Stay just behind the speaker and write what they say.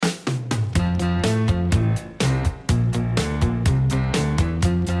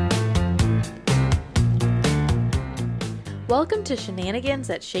Welcome to Shenanigans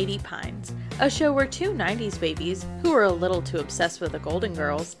at Shady Pines, a show where two 90s babies, who are a little too obsessed with the Golden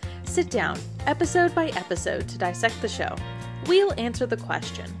Girls, sit down, episode by episode, to dissect the show. We'll answer the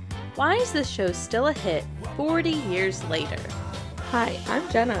question, why is this show still a hit 40 years later? Hi, I'm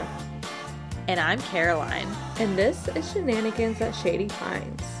Jenna. And I'm Caroline. And this is Shenanigans at Shady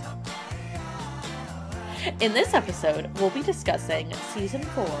Pines. In this episode, we'll be discussing Season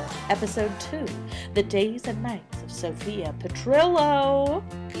 4, Episode 2, The Days and Nights of Sophia Petrillo.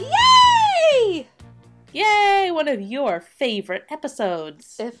 Yay! Yay! One of your favorite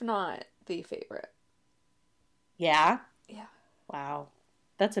episodes. If not the favorite. Yeah? Yeah. Wow.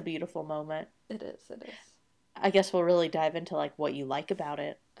 That's a beautiful moment. It is. I guess we'll really dive into, what you like about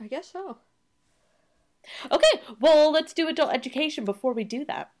it. I guess so. Okay, well, let's do adult education before we do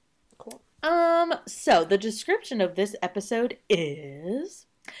that. Cool. So the description of this episode is,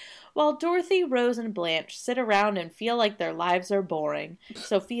 while Dorothy, Rose, and Blanche sit around and feel like their lives are boring,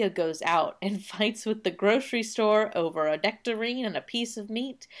 Sophia goes out and fights with the grocery store over a nectarine and a piece of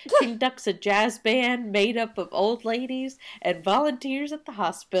meat, conducts a jazz band made up of old ladies, and volunteers at the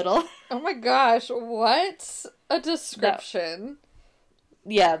hospital. Oh my gosh, what a description.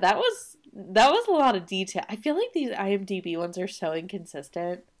 Yeah, that was a lot of detail. I feel like these IMDb ones are so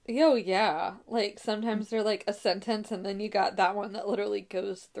inconsistent. Oh, yeah. Sometimes they're a sentence, and then you got that one that literally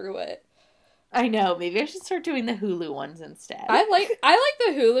goes through it. I know. Maybe I should start doing the Hulu ones instead. I like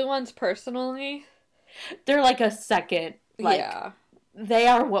the Hulu ones personally. They're a second. Yeah. They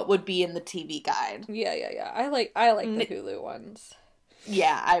are what would be in the TV guide. Yeah. I like the Hulu ones.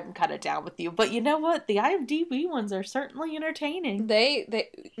 Yeah, I'm kind of down with you. But you know what? The IMDb ones are certainly entertaining. They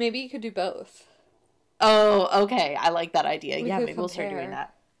maybe you could do both. Oh, okay. I like that idea. We maybe we'll start doing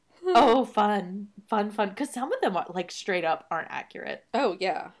that. Oh, fun. Because some of them are, straight up aren't accurate. Oh,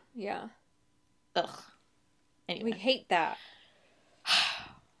 yeah. Ugh. Anyway. We hate that.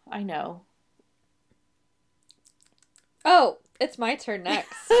 I know. Oh, it's my turn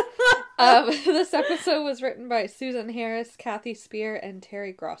next. This episode was written by Susan Harris, Kathy Spear, and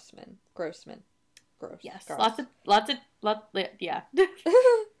Terry Grossman. Yes, Gross. yeah.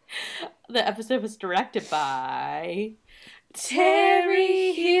 The episode was directed by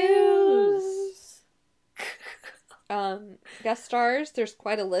Terry Hughes. Guest stars, there's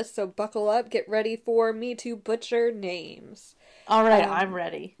quite a list, so buckle up, get ready for me to butcher names. All right, I'm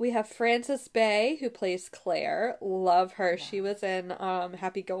ready. We have Frances Bay, who plays Claire. Love her. Yeah. She was in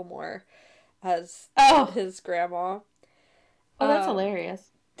Happy Gilmore as his grandma. Oh, that's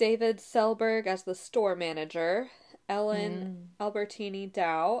hilarious. David Selberg as the store manager. Ellen Albertini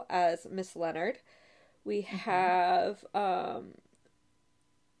Dow as Miss Leonard. We have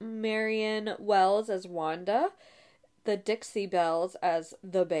Marion Wells as Wanda. The Dixie Bells as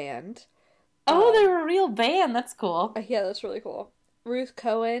the band. Oh, they were a real band. That's cool. Yeah, that's really cool. Ruth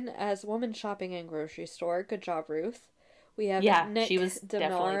Cohen as woman shopping and grocery store. Good job, Ruth. We have Nick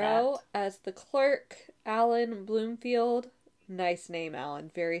DeNaro as the clerk. Alan Bloomfield. Nice name,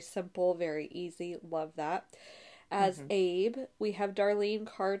 Alan. Very simple, very easy. Love that. As Abe. We have Darlene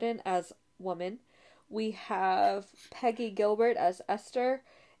Cardin as woman. We have Peggy Gilbert as Esther.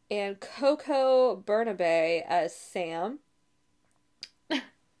 And Coco Bernabe as Sam.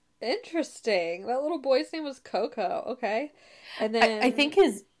 Interesting. That little boy's name was Coco. Okay. And then I think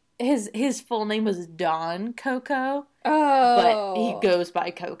his full name was Don Coco. Oh. But he goes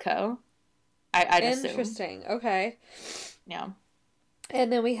by Coco. I'd assume. Interesting. Okay. Yeah.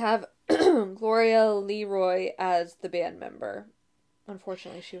 And then we have Gloria Leroy as the band member.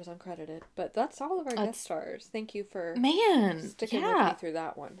 Unfortunately, she was uncredited. But that's all of our guest stars. Thank you for sticking with me through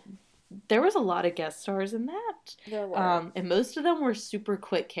that one. There was a lot of guest stars in that. There were. And most of them were super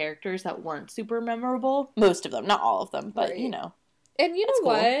quick characters that weren't super memorable. Most of them, not all of them, but right. And you know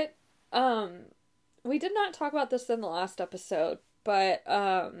what? Cool. We did not talk about this in the last episode, but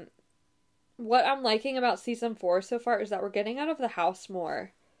what I'm liking about season 4 so far is that we're getting out of the house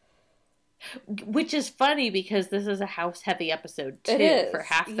more. Which is funny because this is a house-heavy episode, too, it is. For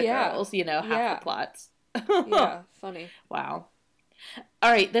half the girls, half the plots. Yeah, funny. Wow.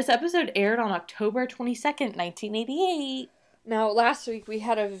 All right, this episode aired on October 22nd, 1988. Now, last week we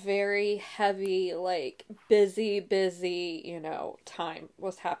had a very heavy, busy, time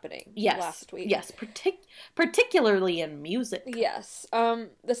was happening last week. Yes, particularly in music. Yes.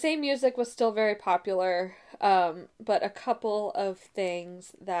 The same music was still very popular, but a couple of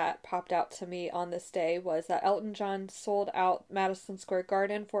things that popped out to me on this day was that Elton John sold out Madison Square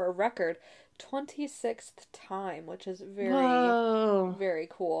Garden for a record 26th time, which is very, very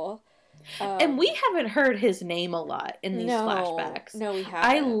cool. And we haven't heard his name a lot in these flashbacks. No, we haven't.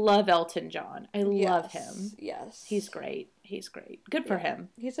 I love Elton John. I love him. Yes. He's great. He's great. Good for him.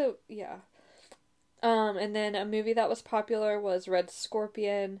 And then a movie that was popular was Red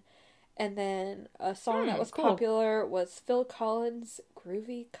Scorpion. And then a song that was popular was Phil Collins'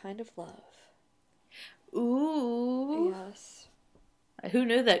 Groovy Kind of Love. Ooh. Yes. Who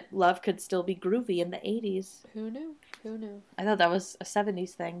knew that love could still be groovy in the 80s? Who knew? I thought that was a 70s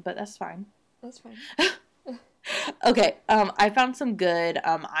thing, but that's fine. That's fine. Okay, I found some good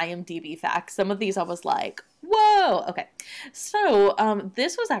IMDb facts. Some of these I was like, whoa! Okay, so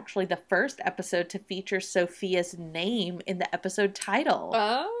this was actually the first episode to feature Sophia's name in the episode title.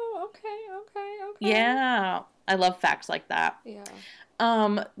 Oh, okay. Yeah, I love facts like that. Yeah.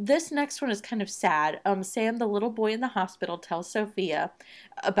 This next one is kind of sad. Sam, the little boy in the hospital, tells Sophia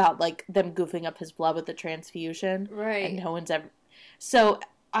about, like, them goofing up his blood with the transfusion. Right. And no one's ever... So,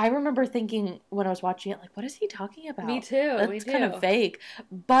 I remember thinking when I was watching it, like, what is he talking about? Me too. That's kind of vague.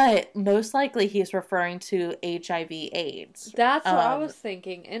 But most likely he's referring to HIV/AIDS. That's what I was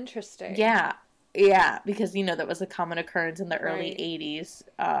thinking. Interesting. Yeah, because, that was a common occurrence in the early 80s.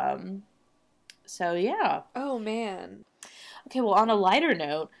 So, yeah. Oh, man. Okay, well, on a lighter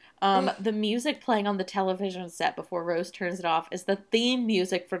note, the music playing on the television set before Rose turns it off is the theme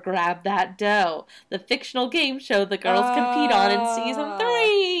music for Grab That Dough, the fictional game show the girls compete on in season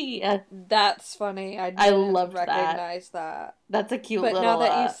 3. That's funny. I love recognize that. That's a cute but little... But now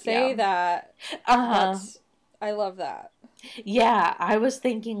that you say that, I love that. Yeah, I was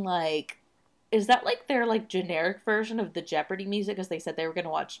thinking, like... Is that, like, their, like, generic version of the Jeopardy music? Because they said they were going to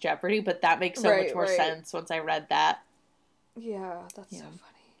watch Jeopardy, but that makes so much more sense once I read that. Yeah, that's so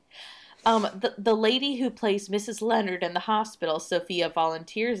funny. The lady who plays Mrs. Leonard in the hospital Sophia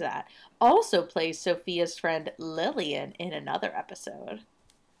volunteers at also plays Sophia's friend Lillian in another episode.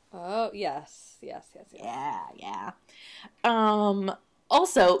 Oh, yes. Yeah.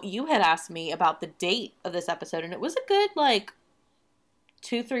 Also, you had asked me about the date of this episode, and it was a good, like...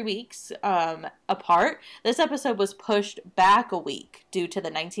 2-3 weeks apart. This episode was pushed back a week due to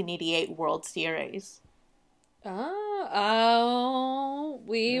the 1988 World Series. We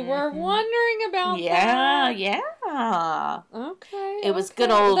were wondering about that. Yeah. Okay. It was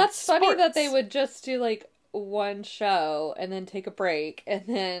good old That's sports. funny that they would just do, like, one show and then take a break and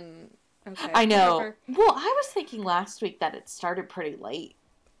then... Okay. I know. Whatever. Well, I was thinking last week that it started pretty late.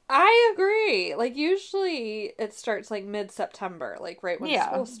 I agree. Like, usually it starts, like, mid-September, like, right when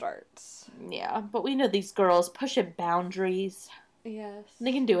school starts. Yeah, but we know these girls pushing boundaries. Yes.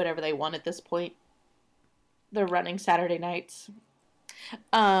 They can do whatever they want at this point. They're running Saturday nights.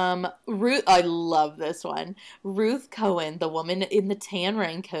 Ruth, I love this one. Ruth Cohen, the woman in the tan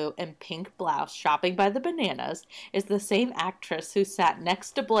raincoat and pink blouse shopping by the bananas, is the same actress who sat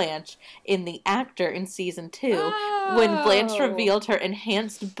next to Blanche in The Actor in season 2 when Blanche revealed her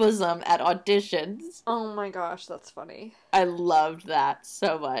enhanced bosom at auditions. Oh my gosh, that's funny. I loved that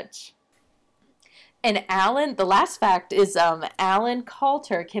so much. And Alan, the last fact is Alan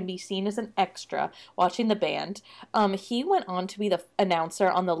Coulter can be seen as an extra watching the band. He went on to be the announcer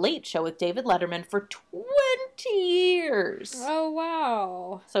on The Late Show with David Letterman for 20 years. Oh,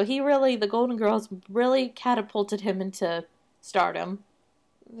 wow. So the Golden Girls really catapulted him into stardom.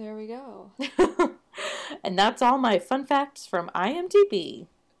 There we go. And that's all my fun facts from IMDb.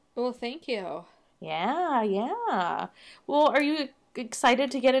 Well, thank you. Yeah. Well, are you excited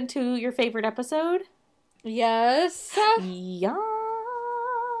to get into your favorite episode? Yes. Yes.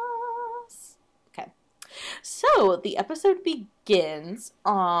 Okay. So, the episode begins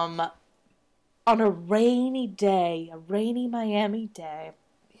on a rainy day, a rainy Miami day.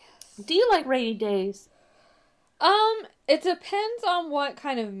 Yes. Do you like rainy days? It depends on what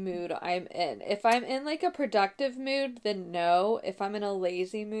kind of mood I'm in. If I'm in, like, a productive mood, then no. If I'm in a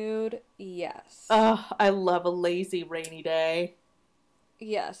lazy mood, yes. I love a lazy rainy day.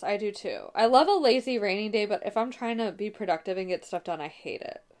 Yes, I do too. I love a lazy rainy day, but if I'm trying to be productive and get stuff done, I hate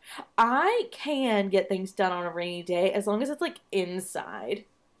it. I can get things done on a rainy day as long as it's, like, inside.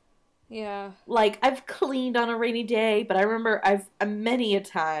 Yeah. Like, I've cleaned on a rainy day, but I remember many a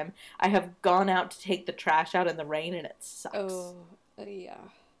time I have gone out to take the trash out in the rain and it sucks. Oh, yeah.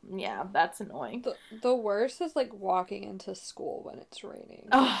 Yeah, that's annoying. The worst is, like, walking into school when it's raining.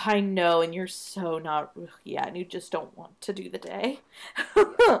 Oh, I know, and you're so not... Yeah, and you just don't want to do the day.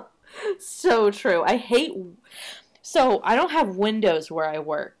 So true. I hate... So, I don't have windows where I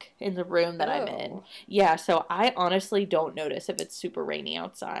work in the room that I'm in. Yeah, so I honestly don't notice if it's super rainy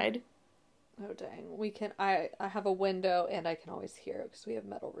outside. Oh, dang. I have a window, and I can always hear it because we have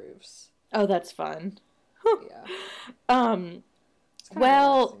metal roofs. Oh, that's fun. Yeah.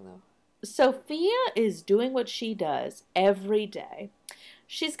 Well, Sophia is doing what she does every day.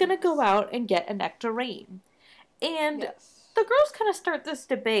 She's going to go out and get a nectarine. And the girls kind of start this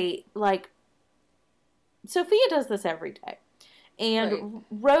debate, like, Sophia does this every day. And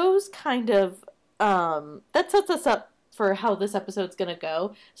Rose kind of, that sets us up for how this episode's going to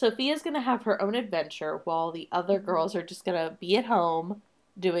go. Sophia's going to have her own adventure while the other girls are just going to be at home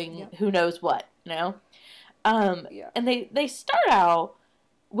doing who knows what, you know? And they start out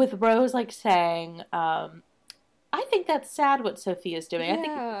with Rose, like, saying, I think that's sad what Sophia's doing.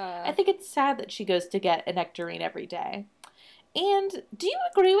 Yeah. I think it's sad that she goes to get a nectarine every day. And do you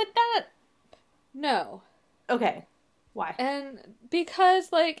agree with that? No. Okay. Why? And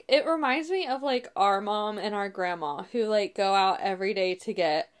because, like, it reminds me of, like, our mom and our grandma who, like, go out every day to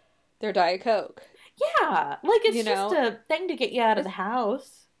get their Diet Coke. Yeah. Like, it's just a thing to get you out of the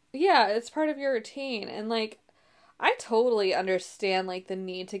house. Yeah, it's part of your routine. And, like, I totally understand, like, the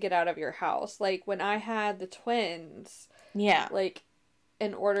need to get out of your house. Like, when I had the twins, like,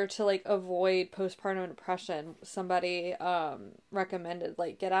 in order to, like, avoid postpartum depression, somebody recommended,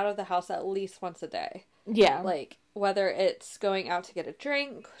 like, get out of the house at least once a day. Yeah. Like, whether it's going out to get a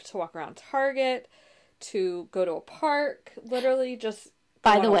drink, to walk around Target, to go to a park, literally just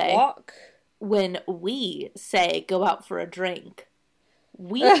By the way, walk. When we say go out for a drink,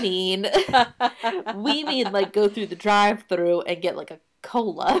 we mean like go through the drive-thru and get like a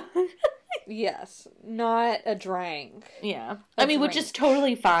cola. Yes, not a drink. Yeah. I mean, which is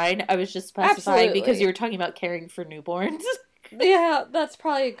totally fine. I was just specifying because you were talking about caring for newborns. Yeah, that's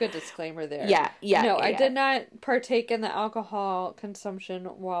probably a good disclaimer there. Yeah. No, I did not partake in the alcohol consumption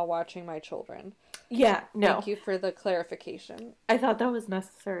while watching my children. Yeah, no. Thank you for the clarification. I thought that was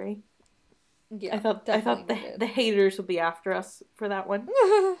necessary. Yeah, I thought the haters would be after us for that one.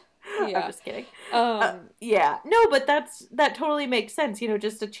 I'm just kidding. Yeah, no, but that totally makes sense. You know,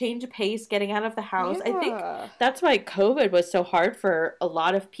 just a change of pace, getting out of the house. I think that's why COVID was so hard for a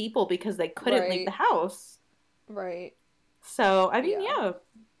lot of people because they couldn't leave the house. Right. So I mean,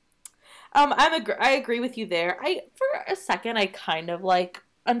 I agree with you there. For a second I kind of like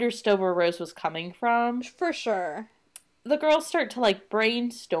understood where Rose was coming from. For sure. The girls start to like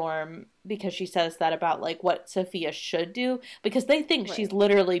brainstorm because she says that about like what Sophia should do because they think she's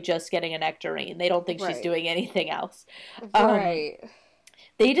literally just getting a nectarine. They don't think she's doing anything else. Right.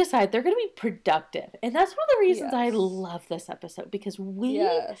 They decide they're going to be productive. And that's one of the reasons I love this episode because we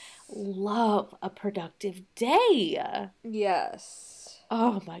love a productive day. Yes.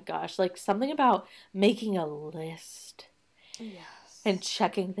 Oh my gosh, like something about making a list. Yes. And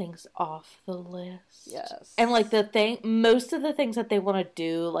checking things off the list. Yes. And, like, most of the things that they want to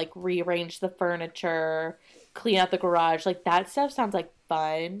do, like, rearrange the furniture, clean out the garage, like, that stuff sounds like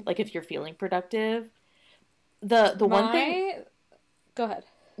fun. Like, if you're feeling productive. The one thing... Go ahead.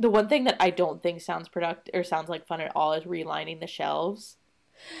 The one thing that I don't think sounds productive, or sounds like fun at all, is relining the shelves.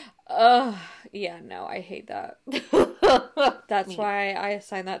 Yeah, no, I hate that. That's why I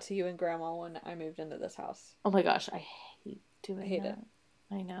assigned that to you and Grandma when I moved into this house. Oh my gosh, I hate it.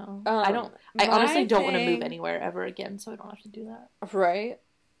 I know. I honestly don't want to move anywhere ever again, so I don't have to do that. Right.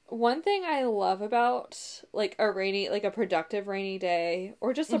 One thing I love about like a productive rainy day,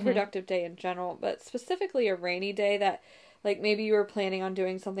 or just a productive day in general, but specifically a rainy day that like maybe you were planning on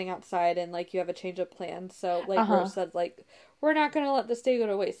doing something outside and like you have a change of plans. So like Rose said, like we're not going to let this day go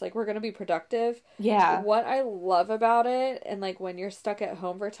to waste. Like we're going to be productive. Yeah. What I love about it, and like when you're stuck at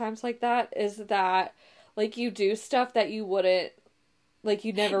home for times like that, is that like you do stuff that you wouldn't, like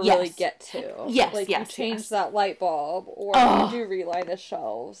you never really get to. Yes, like you change that light bulb, or you do reline the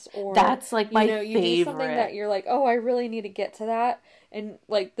shelves, or that's like my you do something that you're like, oh, I really need to get to that, and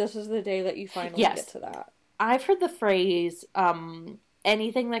like this is the day that you finally get to that. I've heard the phrase,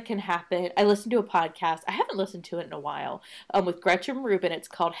 anything that can happen. I listened to a podcast. I haven't listened to it in a while. With Gretchen Rubin, it's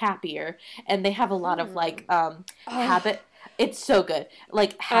called Happier, and they have a lot of like habit. It's so good.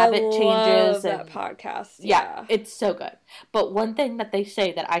 Like habit changes and that podcast. Yeah, it's so good. But one thing that they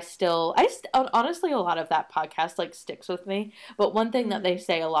say that I honestly a lot of that podcast like sticks with me. But one thing that they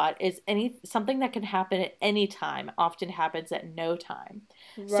say a lot is something that can happen at any time often happens at no time.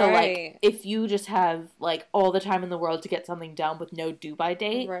 Right. So like if you just have like all the time in the world to get something done with no due by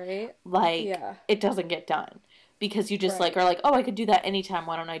date, like it doesn't get done. Because you just like are like, oh, I could do that anytime.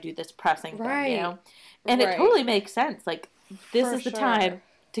 Why don't I do this pressing thing, you know? And it totally makes sense. Like, this is the time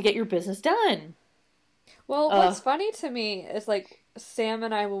to get your business done. Well, what's funny to me is, like, Sam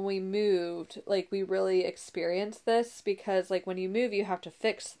and I, when we moved, like, we really experienced this because, like, when you move, you have to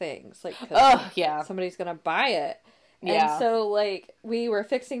fix things. Like, cause somebody's going to buy it. And Yeah. so, like, we were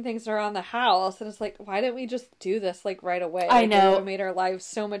fixing things around the house, and it's like, why didn't we just do this, like, right away? I Like, know. it would have made our lives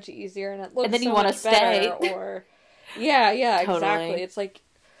so much easier, and it looked and then so you want to much better. stay. Or, yeah, Totally. exactly. It's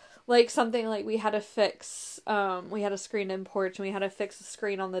like something like we had to fix, we had a screened-in porch, and we had to fix the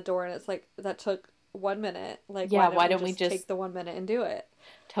screen on the door, and it's like, that took 1 minute. Like, yeah, why don't we just take the 1 minute and do it?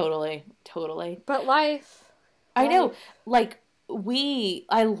 Totally. But life. I know. Like,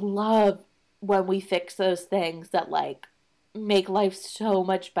 I love when we fix those things that, like, make life so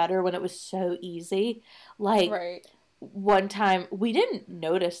much better when it was so easy. Like, right. One time, we didn't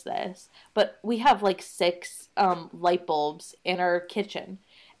notice this, but we have, like, 6 light bulbs in our kitchen.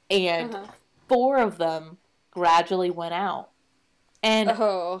 And 4 of them gradually went out. And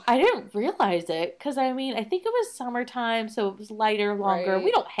I didn't realize it because, I mean, I think it was summertime, so it was lighter, longer. Right.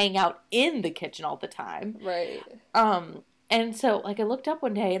 We don't hang out in the kitchen all the time. Right. And so, like, I looked up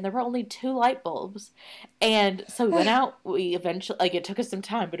one day and there were only 2 light bulbs. And so we went out. We eventually, like, it took us some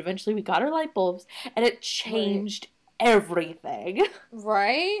time, but eventually we got our light bulbs and it changed everything.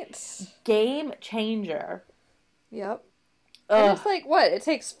 Right? Game changer. Yep. And it's like, what? It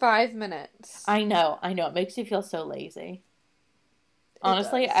takes 5 minutes. I know. It makes you feel so lazy.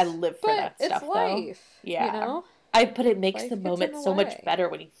 Honestly, I live for that stuff, though. It's life. Yeah. You know? But it makes the moment so much better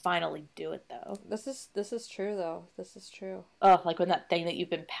when you finally do it, though. This is true, though. This is true. Oh, like when that thing that you've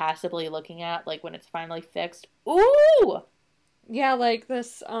been passively looking at, like when it's finally fixed. Ooh! Yeah, like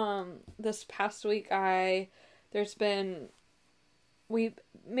this past week, we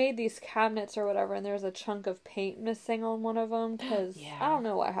made these cabinets or whatever, and there's a chunk of paint missing on one of them, because I don't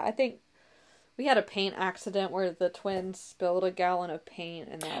know what, I think we had a paint accident where the twins spilled a gallon of paint,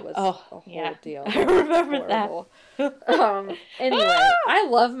 and that was a whole deal. I remember that. Anyway, I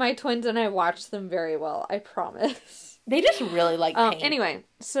love my twins, and I watch them very well, I promise. They just really like paint. Anyway,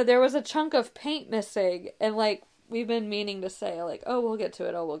 so there was a chunk of paint missing, and, like, we've been meaning to say, like, we'll get to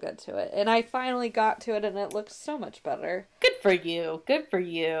it. And I finally got to it, and it looks so much better. Good for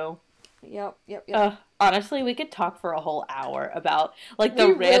you. Yep. Honestly, we could talk for a whole hour about, like, the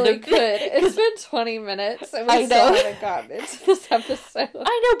random... really could. It's been 20 minutes, and we still haven't gotten into this episode.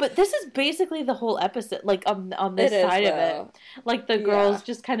 I know, but this is basically the whole episode, like, on this side of it. Like, the girls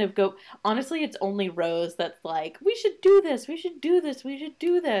just kind of go... Honestly, it's only Rose that's like, we should do this.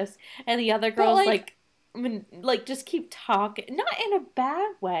 And the other girls, like I mean, like, just keep talking. Not in a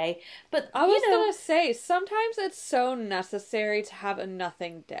bad way, but, I was gonna say, sometimes it's so necessary to have a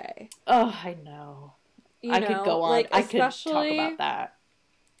nothing day. Oh, I know. I could go on. Like, I could talk about that.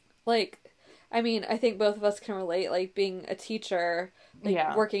 Like, I mean, I think both of us can relate, like, being a teacher,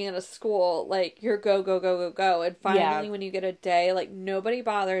 like, working in a school, like, you're go. And finally, when you get a day, like, nobody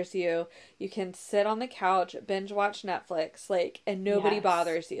bothers you. You can sit on the couch, binge watch Netflix, like, and nobody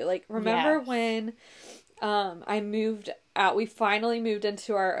bothers you. Like, remember when... I moved out. We finally moved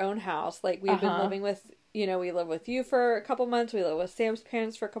into our own house. Like, we've been living with, we live with you for a couple months. We live with Sam's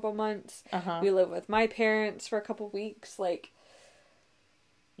parents for a couple months. We live with my parents for a couple weeks. Like,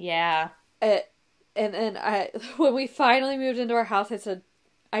 yeah. And then when we finally moved into our house,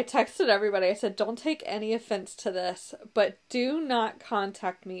 I texted everybody. I said, don't take any offense to this, but do not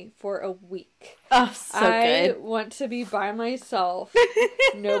contact me for a week. Oh, so good. I want to be by myself,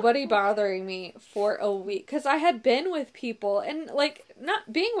 nobody bothering me for a week. Because I had been with people, and, like,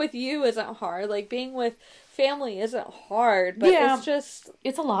 not being with you isn't hard. Like, being with family isn't hard, but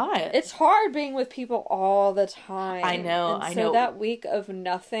it's a lot. It's hard being with people all the time. I know. So that week of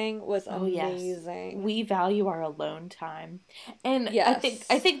nothing was amazing. Yes. We value our alone time, and I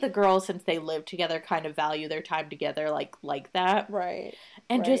think the girls, since they live together, kind of value their time together like that, right?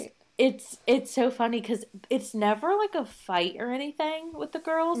 And just it's so funny because it's never like a fight or anything with the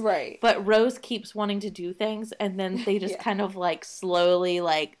girls, right? But Rose keeps wanting to do things, and then they just kind of like slowly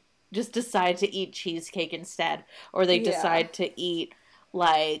like just decide to eat cheesecake instead, or they decide to eat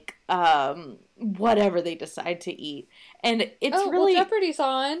like whatever they decide to eat, and it's really Jeopardy's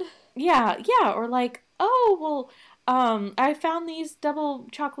on. Yeah, or like, I found these double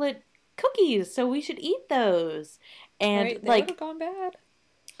chocolate cookies, so we should eat those. And they would have gone bad.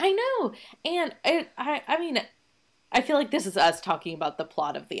 I know, and I mean, I feel like this is us talking about the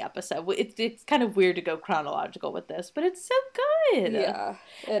plot of the episode. It's kind of weird to go chronological with this, but it's so good. Yeah,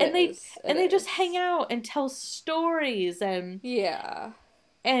 they just hang out and tell stories and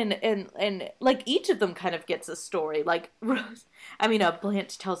and like each of them kind of gets a story. Like Rose,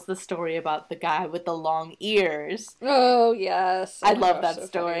 Blanche tells the story about the guy with the long ears. Oh yes, I love that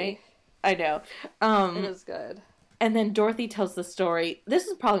story. Funny. I know. It is good. And then Dorothy tells the story. This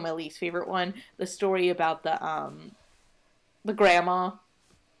is probably my least favorite one. The story about the grandma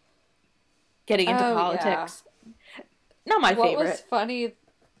getting into politics. Not my favorite. What was funny,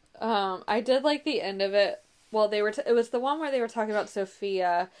 I did like the end of it. Well, it was the one where they were talking about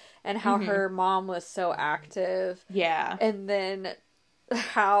Sophia and how her mom was so active. Yeah. And then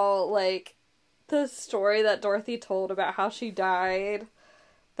how, like, the story that Dorothy told about how she died,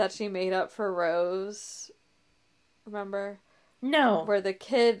 that she made up for Rose. Remember? No. Where the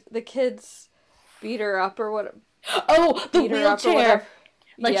kids beat her up or what? Oh, the wheelchair.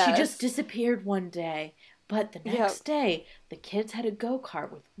 Like, yes. she just disappeared one day. But the next day, the kids had a go-kart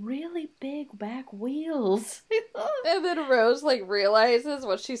with really big back wheels. And then Rose, like, realizes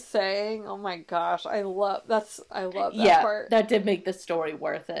what she's saying. Oh my gosh, I love that part. That did make the story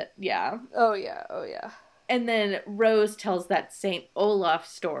worth it. Yeah. Oh yeah. And then Rose tells that St. Olaf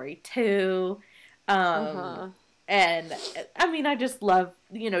story, too. And, I mean, I just love,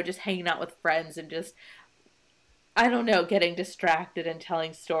 just hanging out with friends and just, I don't know, getting distracted and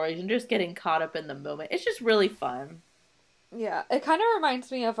telling stories and just getting caught up in the moment. It's just really fun. Yeah, it kind of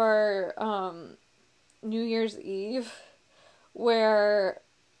reminds me of our New Year's Eve, where,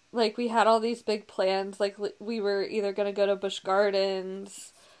 like, we had all these big plans. Like, we were either going to go to Busch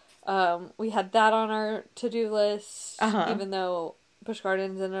Gardens. We had that on our to-do list, even though Busch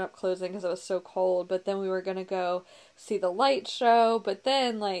Gardens ended up closing because it was so cold. But then we were going to go see the light show. But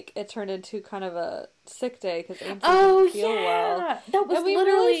then, like, it turned into kind of a sick day because Ames didn't feel well. That was and we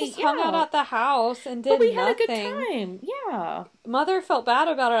literally really just hung out at the house and did nothing. Had a good time. Yeah. Mother felt bad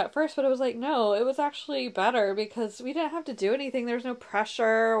about it at first, but it was like, no, it was actually better because we didn't have to do anything. There was no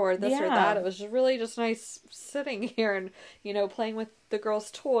pressure or this or that. It was just really just nice sitting here and, playing with the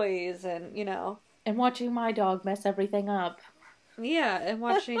girls' toys and, And watching my dog mess everything up. Yeah, and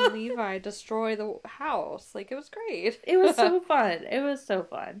watching Levi destroy the house. Like, it was great. It was so fun. It was so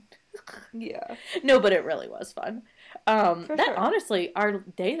fun. Yeah. No, but it really was fun. Sure. Honestly, our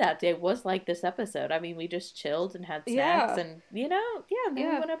day that day was like this episode. I mean, we just chilled and had snacks and, we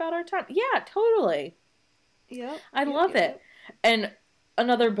went about our time. Yeah, totally. Yeah. I love it. And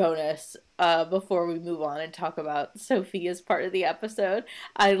another bonus, before we move on and talk about Sophia's part of the episode,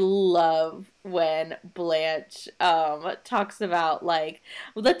 I love when Blanche talks about, like,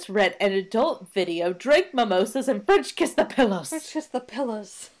 let's rent an adult video, drink mimosas, and French kiss the pillows. French kiss the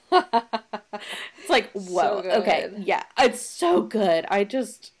pillows. It's like, whoa. So okay, yeah, it's so good.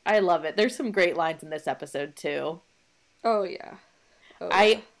 I love it. There's some great lines in this episode, too. Oh, yeah.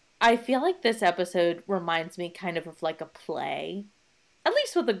 I feel like this episode reminds me kind of like a play. At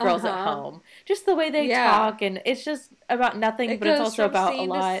least with the girls at home. Just the way they talk, and it's just about nothing, but it's also about a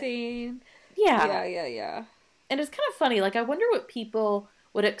lot. Yeah. Yeah. And it's kind of funny. Like, I wonder what people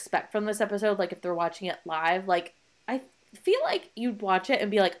would expect from this episode, like, if they're watching it live. Like, I feel like you'd watch it and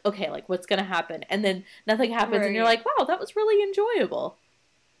be like, okay, like, what's gonna happen? And then nothing happens, and you're like, wow, that was really enjoyable.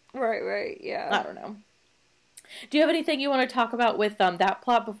 Right, yeah. I don't know. Do you have anything you want to talk about with that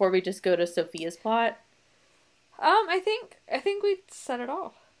plot before we just go to Sophia's plot? I think we said it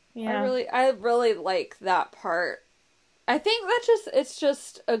all. Yeah. I really like that part. I think it's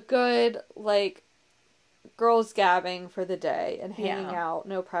just a good, like, girls gabbing for the day and hanging out,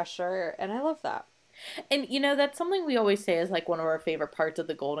 no pressure, and I love that. And, that's something we always say is, like, one of our favorite parts of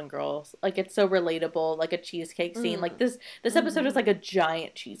the Golden Girls. Like, it's so relatable, like a cheesecake scene. Like, this episode is like a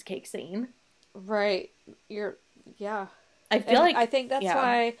giant cheesecake scene. Right. I think that's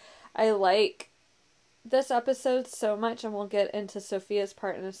why I like this episode so much, and we'll get into Sophia's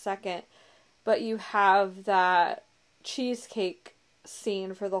part in a second, but you have that cheesecake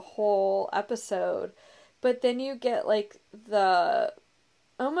scene for the whole episode, but then you get, like, the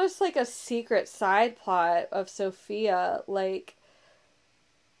almost like a secret side plot of Sophia, like,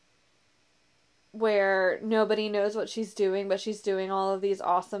 where nobody knows what she's doing, but she's doing all of these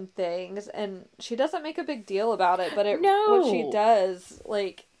awesome things, and she doesn't make a big deal about it, but what she does,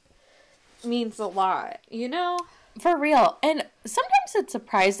 like, means a lot, For real. And sometimes it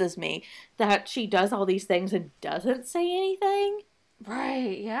surprises me that she does all these things and doesn't say anything.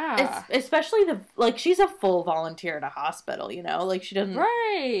 Right, yeah. Especially she's a full volunteer at a hospital, Like, she doesn't...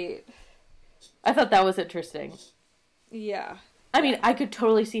 Right. I thought that was interesting. Yeah. I mean, I could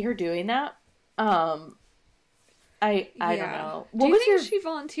totally see her doing that. I don't know. Do you think she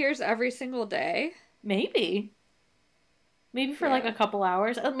volunteers every single day? Maybe. Maybe for, like, a couple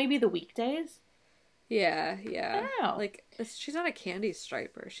hours. Maybe the weekdays. Yeah. I don't know. Like, she's not a candy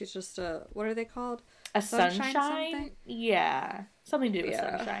striper. She's just what are they called? A sunshine? Something? Yeah. Something to do with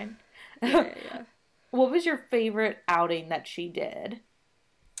sunshine. Yeah. What was your favorite outing that she did?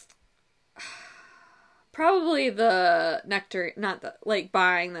 Probably the nectarine, not the, like,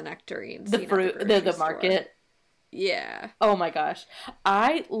 buying the nectarines. The fruit, the market. Yeah. Oh my gosh.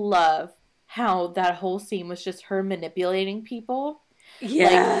 I love how that whole scene was just her manipulating people.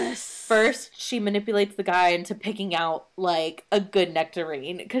 Yes. Like, first, she manipulates the guy into picking out, like, a good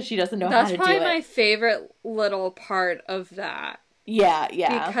nectarine because she doesn't know how to do it. That's probably my favorite little part of that. Yeah,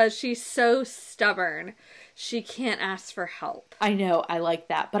 yeah. Because she's so stubborn. She can't ask for help. I know, I like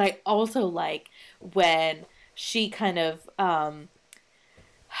that. But I also like when she kind of,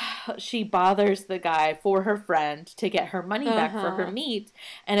 she bothers the guy for her friend to get her money back for her meat.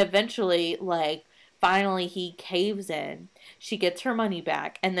 And eventually, like, finally he caves in. She gets her money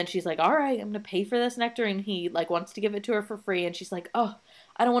back. And then she's like, all right, I'm going to pay for this nectarine. He, like, wants to give it to her for free. And she's like, oh,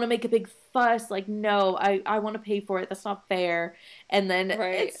 I don't want to make a big fuss. Like, no, I want to pay for it. That's not fair. And then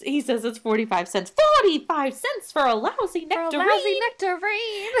he says it's 45 cents. 45 cents for a lousy nectarine. For a lousy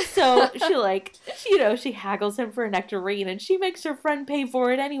nectarine. So she, like, she haggles him for a nectarine and she makes her friend pay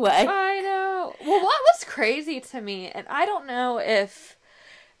for it anyway. I know. Well, what was crazy to me, and I don't know if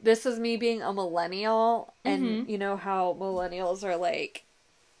this is me being a millennial, and you know how millennials are like,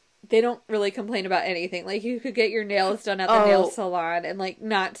 they don't really complain about anything. Like, you could get your nails done at the nail salon and, like,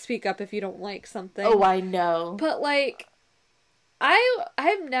 not speak up if you don't like something. Oh, I know. But, like,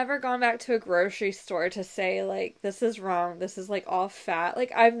 I've never gone back to a grocery store to say, like, this is wrong. This is, like, all fat.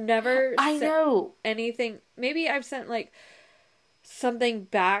 Like, I've never sent anything. Maybe I've sent, like, something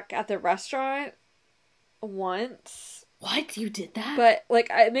back at the restaurant once. What? You did that? But, like,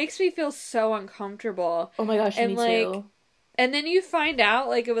 it makes me feel so uncomfortable. Oh my gosh, me too. And then you find out,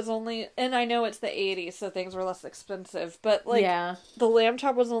 like, it was only, and I know it's the 80s, so things were less expensive, but, like, the lamb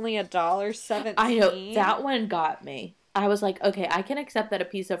chop was only $1.17. I know, that one got me. I was like, okay, I can accept that a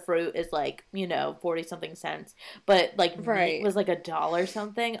piece of fruit is, like, 40-something cents, but, like, meat was, like, $1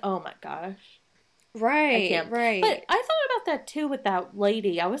 something. Oh my gosh. Right, I can't. right. But I thought about that, too, with that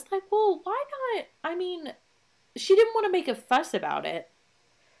lady. I was like, well, why not? I mean, she didn't want to make a fuss about it.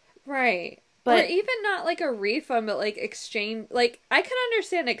 Right. But, or even not, like, a refund, but, like, exchange, like, I can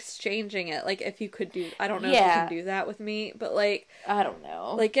understand exchanging it, like, if you could do, I don't know if you can do that with me, but, like, I don't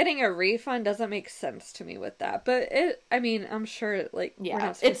know. Like, getting a refund doesn't make sense to me with that, but I mean, I'm sure, like, we're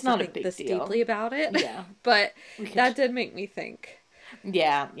not supposed it's not to a think big this deal. deeply about it, yeah. But that did make me think.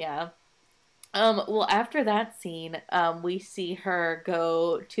 Yeah, yeah. Well, after that scene, we see her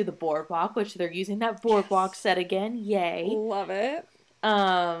go to the boardwalk, which they're using that boardwalk set again. Yay. Love it.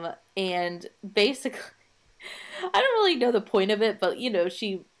 And basically, I don't really know the point of it, but,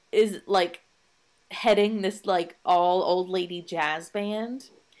 she is, like, heading this, like, all old lady jazz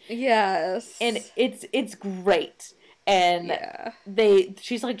band. Yes. And it's great. And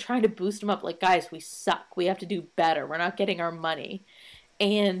she's, like, trying to boost them up, like, guys, we suck. We have to do better. We're not getting our money.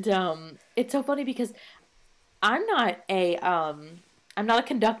 And, it's so funny because I'm not a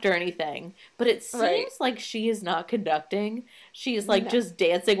conductor or anything, but it seems like she is not conducting. She is, like, just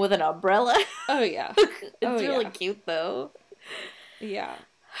dancing with an umbrella. Oh, yeah. It's really cute, though. Yeah.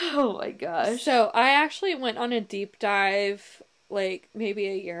 Oh, my gosh. So, I actually went on a deep dive, like, maybe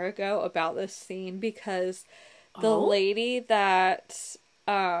a year ago about this scene because the lady that,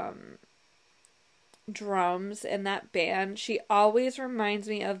 drums in that band, she always reminds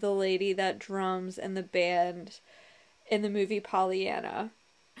me of the lady that drums in the band in the movie Pollyanna.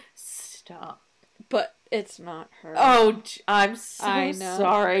 Stop. But it's not her. Oh, I'm so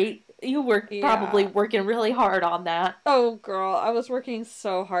sorry. You were probably working really hard on that. Oh, girl, I was working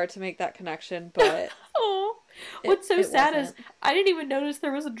so hard to make that connection, but... What's so sad is I didn't even notice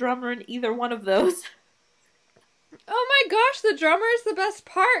there was a drummer in either one of those. Oh my gosh, the drummer is the best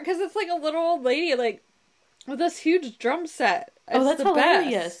part, because it's like a little old lady, like, with this huge drum set. It's that's the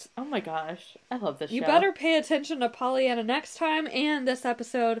hilarious. Best. Oh my gosh. I love this show. You better pay attention to Pollyanna next time, and this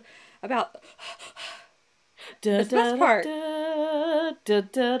episode about... the best part. I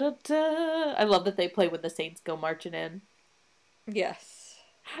love that they play when the Saints go marching in. Yes.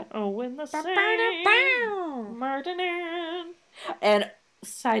 Oh, when the Saints marching in. And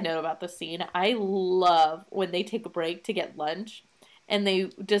side note about the scene, I love when they take a break to get lunch and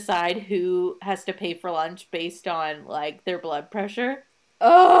they decide who has to pay for lunch based on, like, their blood pressure.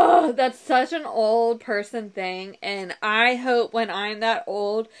 Oh, that's such an old person thing, and I hope when I'm that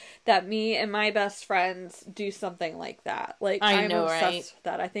old that me and my best friends do something like that. Like, I'm obsessed with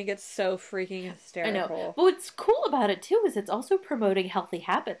that. I think it's so freaking hysterical. I know. But what's cool about it, too, is it's also promoting healthy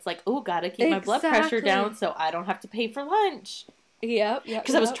habits. Like, gotta keep my blood pressure down so I don't have to pay for lunch. Yep.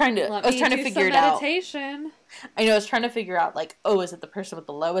 Because I was trying to figure it out. Meditation. I know, I was trying to figure out, like, is it the person with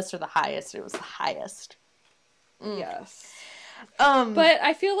the lowest or the highest? It was the highest. Yes. But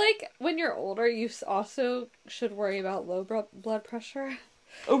I feel like when you're older, you also should worry about low blood pressure.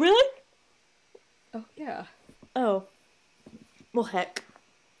 Oh, really? Oh, yeah. Oh. Well, heck.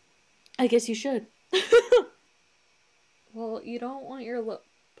 I guess you should. Well, you don't want your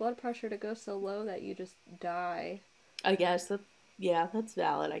blood pressure to go so low that you just die. I guess. That's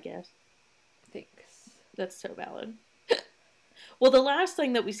valid, I guess. Thanks. That's so valid. Well, the last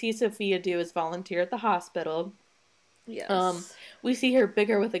thing that we see Sophia do is volunteer at the hospital. Yes. We see her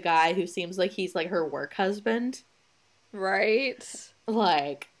bigger with a guy who seems like he's like her work husband. Right.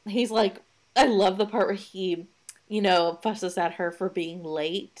 Like, he's like, I love the part where he, fusses at her for being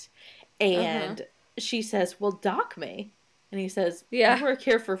late. And she says, well, dock me. And he says, yeah, I work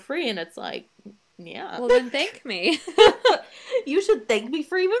here for free. And it's like, yeah. Well, then thank me. You should thank me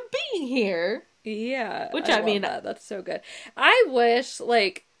for even being here. Yeah. Which, I mean, that's so good. I wish,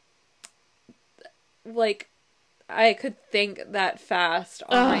 like, I could think that fast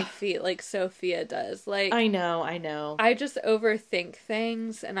on my feet like Sophia does. Like, I know. I just overthink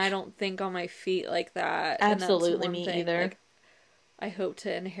things, and I don't think on my feet like that. Absolutely, and that's me either. Like, I hope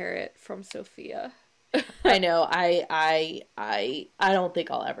to inherit from Sophia. I know. I don't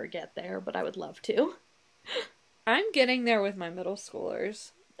think I'll ever get there, but I would love to. I'm getting there with my middle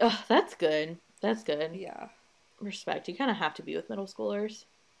schoolers. Oh, that's good. That's good. Yeah. Respect. You kind of have to be with middle schoolers.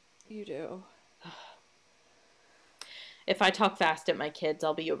 You do. If I talk fast at my kids,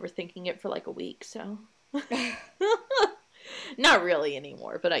 I'll be overthinking it for like a week, so. Not really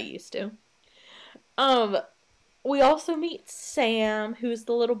anymore, but I used to. We also meet Sam, who's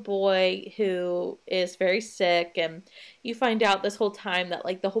the little boy who is very sick, and you find out this whole time that,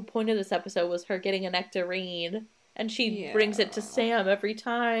 like, the whole point of this episode was her getting a nectarine, and she brings it to Sam every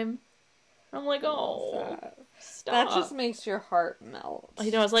time. I'm like, oh, stop. That just makes your heart melt.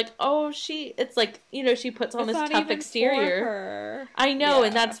 I was like, oh, it's like, she puts on this tough exterior. For her. I know,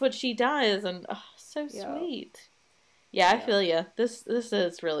 and that's what she does, and so sweet. Yeah, I feel you. This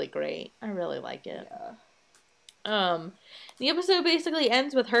is really great. I really like it. Yeah. The episode basically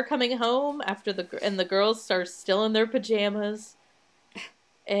ends with her coming home after the girls are still in their pajamas.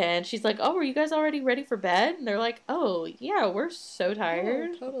 And she's like, oh, are you guys already ready for bed? And they're like, oh, yeah, we're so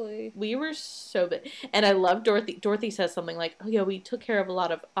tired. Oh, totally. We were so bad. And I love Dorothy. Dorothy says something like, oh, yeah, we took care of a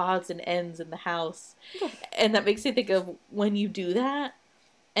lot of odds and ends in the house. And that makes me think of when you do that.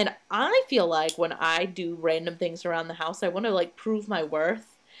 And I feel like when I do random things around the house, I want to, like, prove my worth.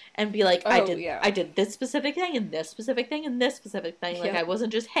 And be like, I did this specific thing, and this specific thing, and this specific thing. Like, I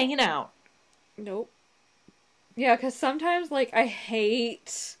wasn't just hanging out. Nope. Yeah, because sometimes, like, I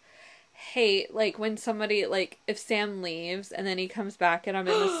hate, like, when somebody, like, if Sam leaves, and then he comes back, and I'm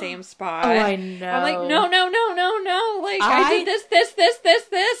in the same spot. Oh, I know. I'm like, no. Like, I did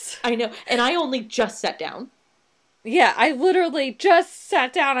this. I know. And I only just sat down. Yeah, I literally just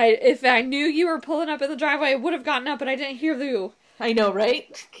sat down. If I knew you were pulling up in the driveway, I would have gotten up, but I didn't hear you. I know,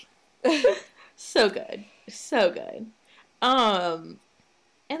 right? So good. So good. And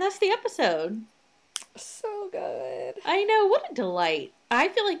that's the episode. So good. I know, what a delight. I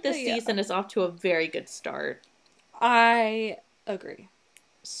feel like this season is off to a very good start. I agree.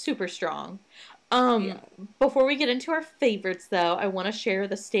 Super strong. Before we get into our favorites, though, I want to share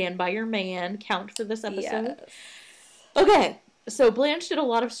the Stand By Your Man count for this episode. Yes. Okay, so Blanche did a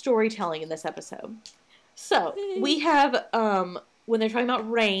lot of storytelling in this episode. So, we have, when they're talking about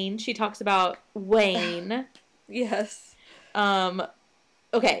rain, she talks about Wayne. Yes.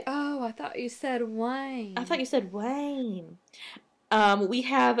 Okay. Oh, I thought you said Wayne. I thought you said Wayne. We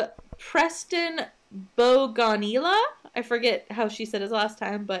have Preston Boganila. I forget how she said his last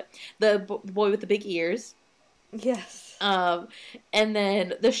time, but the boy with the big ears. Yes. And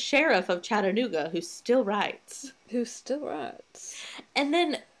then the sheriff of Chattanooga, who still writes. And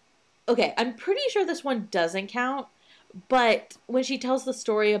then, okay, I'm pretty sure this one doesn't count, but when she tells the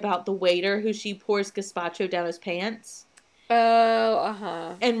story about the waiter who she pours gazpacho down his pants. Oh,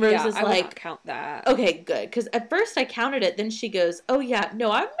 uh-huh. And Rose is I like, would not count that. Okay, good. Because at first I counted it, then she goes, oh yeah,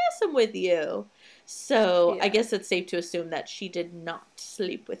 no, I'm messing with you. So I guess it's safe to assume that she did not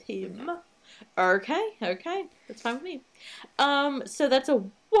sleep with him. No. Okay. That's fine with me. So that's a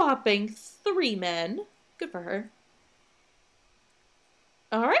whopping 3 men. Good for her.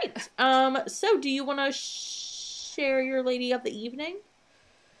 All right. So do you want to share your lady of the evening?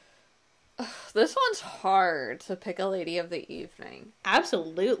 This one's hard to pick a lady of the evening.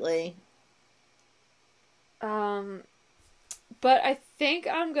 Absolutely. But I think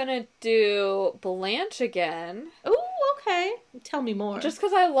I'm gonna do Blanche again. Oh, okay. Tell me more. Just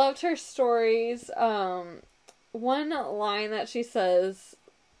because I loved her stories. One line that she says,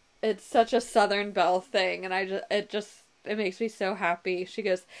 it's such a Southern Belle thing, and it makes me so happy. She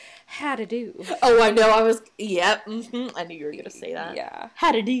goes, "How to do?" Oh, I know. Yep. Mm-hmm. I knew you were gonna say that. Yeah.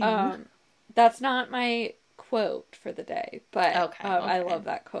 How to do? That's not my quote for the day, but okay. I love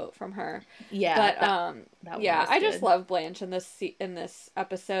that quote from her. Yeah, but yeah, I just love Blanche in this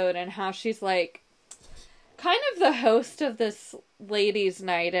episode and how she's like kind of the host of this ladies'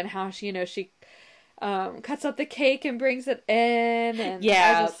 night and how she cuts up the cake and brings it in, and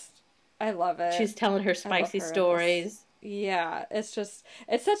I love it. She's telling her spicy stories. Yeah, it's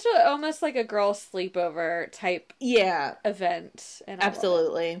such a almost like a girl sleepover type event. And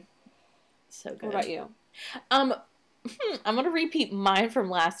absolutely. So good. What about you? I'm gonna repeat mine from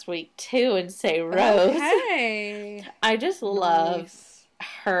last week too and say Rose. Okay. I just love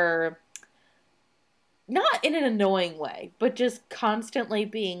her, not in an annoying way, but just constantly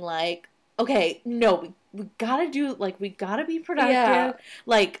being like, okay, no, we gotta be productive. Yeah.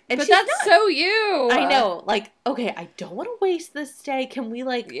 Like, and but that's so you. I know. Like, okay, I don't want to waste this day. Can we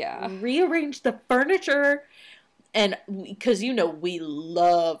rearrange the furniture? And because we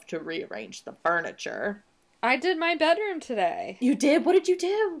love to rearrange the furniture. I did my bedroom today. You did? What did you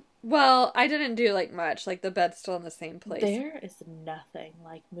do? Well, I didn't do much. Like, the bed's still in the same place. There is nothing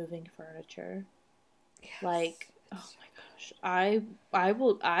like moving furniture. Yes. Like, oh my gosh, I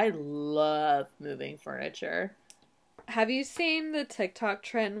love moving furniture. Have you seen the TikTok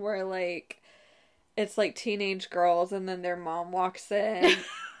trend where it's teenage girls and then their mom walks in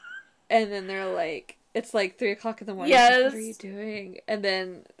and then they're like, it's 3:00 in the morning. Yes. What are you doing? And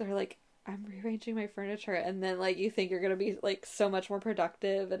then they're like, I'm rearranging my furniture. And then you think you're gonna be so much more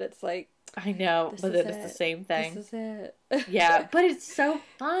productive, and it's like, I know, but then it's the same thing. This is it. Yeah, but it's so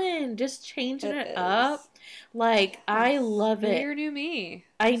fun just changing it up. I love it. You're new me.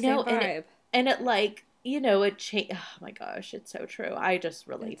 I know, and it it changed. Oh my gosh, it's so true. I just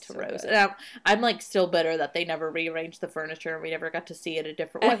relate to Rose, good. And I'm still bitter that they never rearranged the furniture and we never got to see it a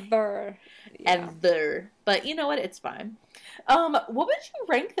different way. Ever. But you know what? It's fine. What would you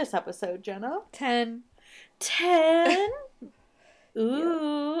rank this episode, Jenna? 10. 10?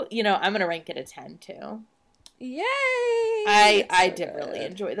 Ooh. Yeah. I'm gonna rank it a 10 too. Yay! I did really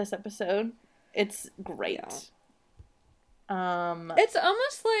enjoy this episode. It's great. Yeah. It's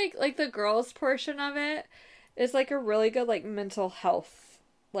almost like the girls portion of it is a really good mental health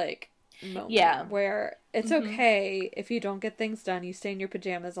moment. Yeah. Where it's okay if you don't get things done, you stay in your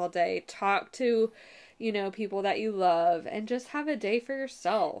pajamas all day, talk to people that you love, and just have a day for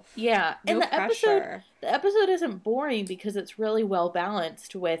yourself. Yeah. No and pressure. The episode isn't boring because it's really well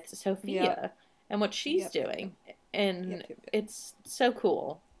balanced with Sophia and what she's doing. And it's so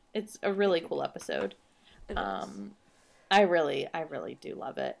cool. It's a really cool episode. I really do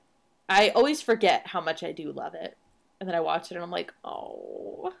love it. I always forget how much I do love it. And then I watch it and I'm like,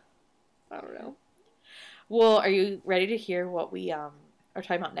 oh, I don't know. Well, are you ready to hear what we are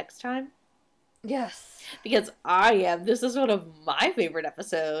talking about next time? Yes. Because I am. This is one of my favorite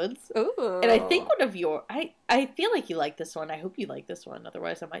episodes. Ooh. And I think one of your... I feel like you like this one. I hope you like this one.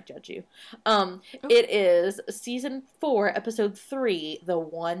 Otherwise, I might judge you. It is Season 4, Episode 3, The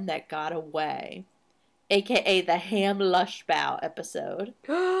One That Got Away. A.K.A. the Ham Lushbow episode.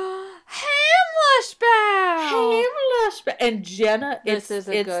 Ham Lushbow! Ham Lushbow! And Jenna, it's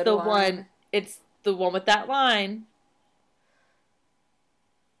the one. It's the one with that line.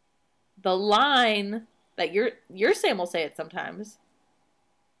 The line that your Sam will say it sometimes.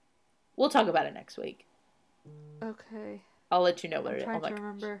 We'll talk about it next week. Okay. I'll let you know what it is. I'm trying to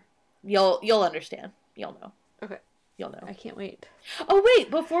remember. You'll understand. You'll know. Okay. You'll know. I can't wait. Oh wait,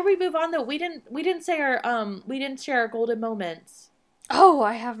 before we move on though, we didn't share our golden moments. Oh,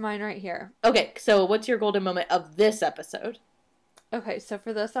 I have mine right here. Okay, so what's your golden moment of this episode? Okay, so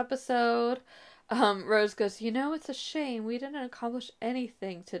for this episode, Rose goes, it's a shame we didn't accomplish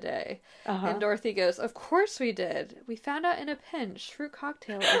anything today. Uh-huh. And Dorothy goes, of course we did. We found out in a pinch, fruit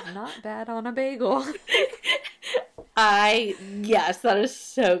cocktail is not bad on a bagel. Yes, that is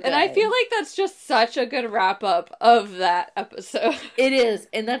so good. And I feel like that's just such a good wrap up of that episode. It is,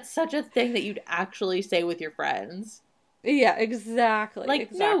 and that's such a thing that you'd actually say with your friends. Yeah, exactly.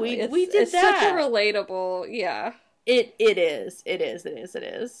 Exactly. No, we did it's that. It's such a relatable, yeah. It is.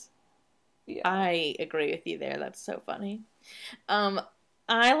 Yeah. I agree with you there. That's so funny. I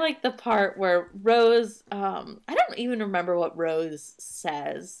like the part where Rose, I don't even remember what Rose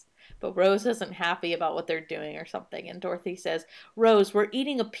says, but Rose isn't happy about what they're doing or something. And Dorothy says, Rose, we're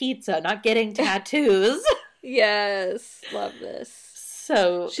eating a pizza, not getting tattoos. Yes. Love this.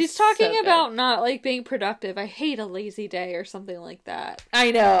 So she's talking about not being productive. I hate a lazy day or something like that.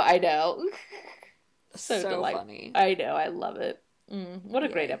 I know. So funny. I know. I love it. What a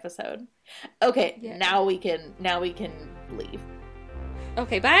great episode. Okay, now we can leave.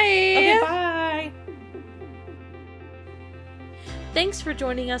 Okay, bye. Okay, bye. Thanks for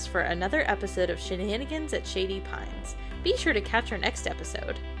joining us for another episode of Shenanigans at Shady Pines. Be sure to catch our next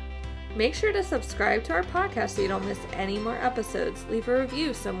episode. Make sure to subscribe to our podcast so you don't miss any more episodes. Leave a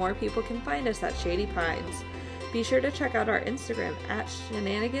review so more people can find us at Shady Pines. Be sure to check out our Instagram at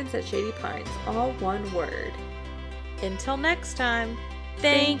Shenanigans at Shady Pines, all one word. Until next time,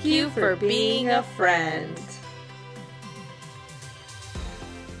 thank you for being a friend.